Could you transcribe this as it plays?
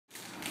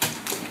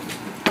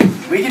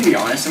we can be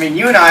honest. I mean,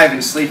 you and I have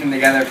been sleeping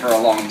together for a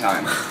long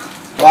time.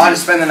 A lot to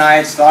spend the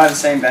nights, a lot of the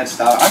same bed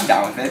stuff. I'm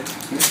down with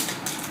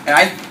it. And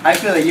I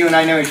feel that you and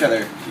I know each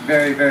other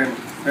very, very,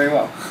 very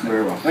well.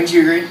 Very well. Wouldn't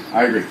you agree?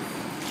 I agree.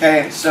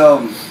 Okay,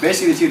 so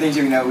basically the two things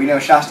that we know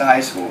Shasta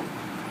High School.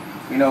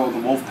 We know the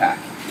Wolf Pack.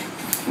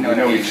 We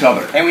know each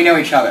other. And we know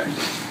each other.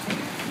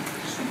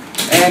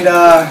 And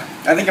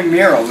I think a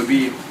mural would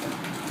be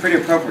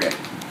pretty appropriate.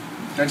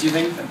 Don't you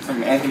think?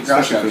 From Anthony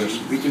Grosco.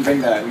 We can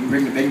bring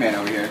the big man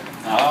over here.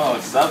 Oh,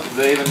 what's up,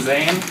 Dave and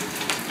Zane?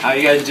 How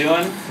you guys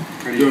doing?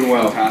 Doing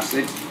well.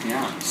 Fantastic.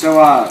 Yeah. So,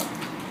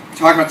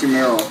 talking about your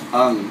mural,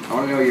 I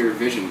want to know your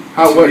vision.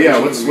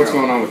 What's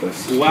going on with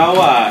this?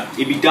 Well,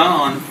 it'd be done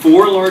on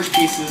 4 large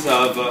pieces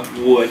of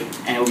wood,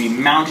 and it will be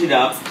mounted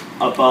up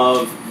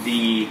above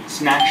the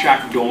snack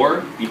shack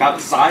door. Be about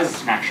the size of the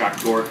snack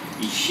shack door.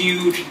 Be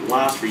huge,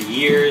 last for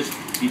years,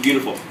 be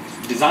beautiful.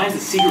 Design's a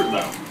secret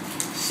though.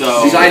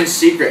 So Design's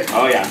secret.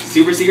 Oh yeah,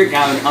 super secret.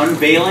 Kind of an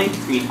unveiling. It's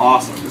gonna be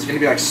awesome. It's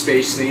gonna be like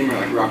space theme or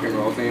like rock and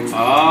roll theme. Oh,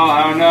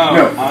 I don't know.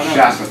 No, I don't know.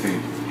 Shasta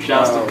theme.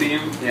 Shasta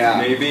theme. Yeah.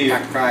 Maybe.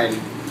 Pack pride.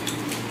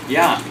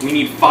 Yeah, we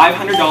need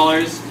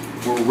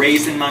 $500. We're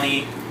raising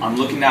money. I'm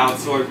looking at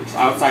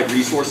outside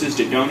resources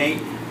to donate,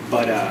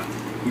 but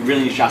we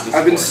really need Shasta's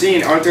support. I've been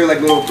seeing, aren't there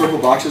like little purple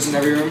boxes in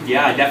every room?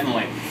 Yeah,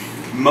 definitely.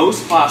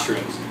 Most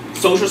classrooms.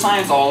 Social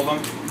science, all of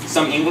them.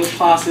 Some English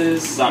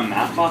classes, some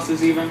math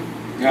classes even.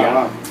 Yeah,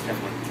 wow.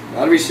 Definitely.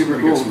 That'd be super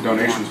cool. Get some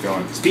donations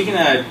going. Speaking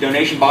of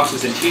donation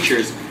boxes and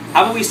teachers,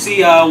 how about we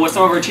see what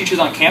some of our teachers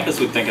on campus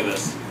would think of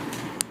this?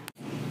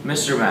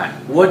 Mr. Mack,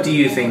 what do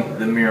you think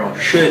the mural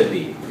should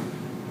be?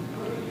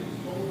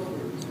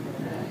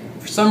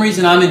 For some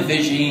reason I'm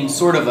envisioning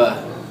sort of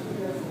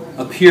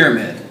a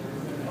pyramid.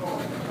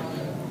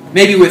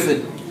 Maybe with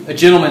a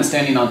gentleman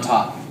standing on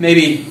top.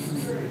 Maybe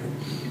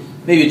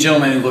a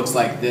gentleman who looks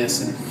like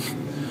this, and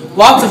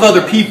lots of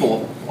other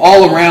people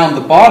all around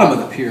the bottom of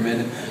the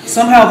pyramid.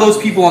 Somehow those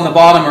people on the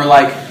bottom are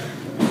like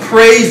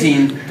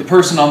praising the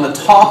person on the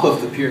top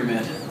of the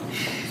pyramid.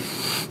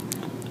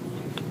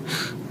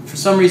 For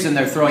some reason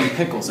they're throwing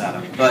pickles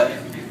at him, but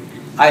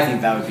I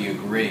think that would be a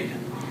great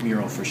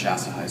mural for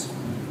Shasta High School.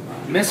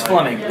 Miss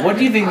Fleming, what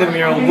do you think the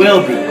mural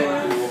will be?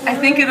 I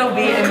think it'll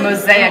be a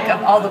mosaic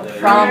of all the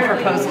prom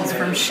proposals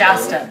from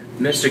Shasta.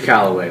 Mr.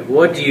 Calloway,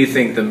 what do you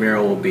think the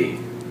mural will be?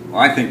 Well,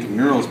 I think the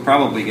mural is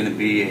probably going to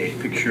be a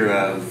picture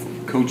of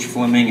Coach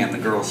Fleming and the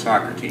girls'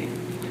 soccer team.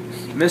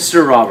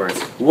 Mr. Roberts,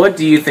 what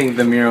do you think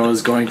the mural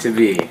is going to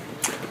be?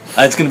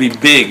 It's going to be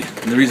big.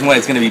 And the reason why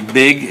it's going to be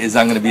big is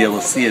I'm going to be able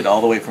to see it all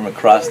the way from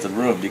across the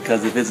room.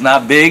 Because if it's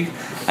not big,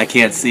 I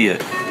can't see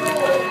it.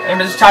 Hey,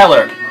 Mrs.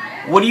 Tyler,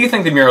 what do you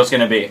think the mural is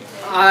going to be?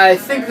 I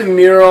think the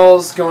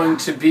mural's going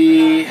to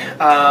be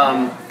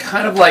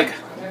kind of like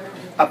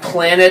a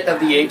Planet of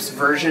the Apes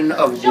version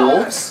of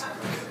wolves.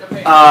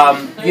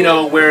 You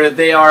know, where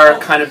they are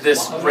kind of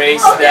this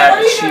race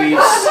that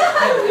achieves,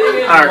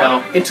 I don't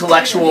know,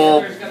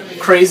 intellectual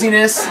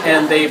craziness,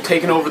 and they've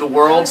taken over the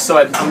world. So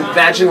I'm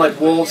imagining like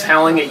wolves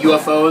howling at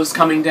UFOs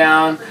coming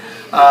down.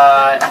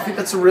 I think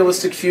that's a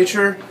realistic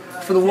future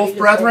for the Wolf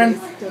Brethren.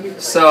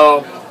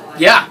 So,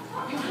 yeah.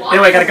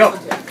 Anyway, I gotta go.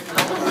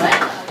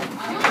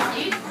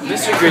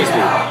 Mr.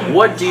 Grigsby,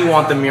 what do you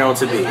want the mural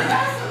to be?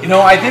 You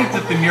know, I think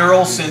that the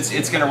mural, since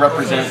it's going to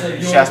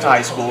represent Shasta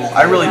High School,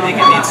 I really think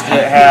it needs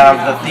to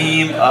have the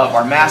theme of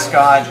our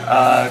mascot,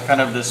 kind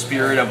of the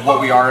spirit of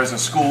what we are as a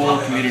school,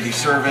 community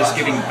service,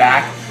 giving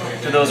back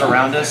to those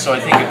around us. So I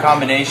think a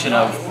combination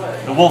of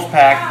the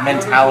Wolfpack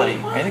mentality,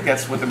 I think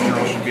that's what the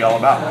mural should be all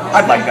about.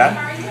 I'd like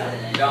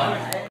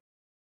that.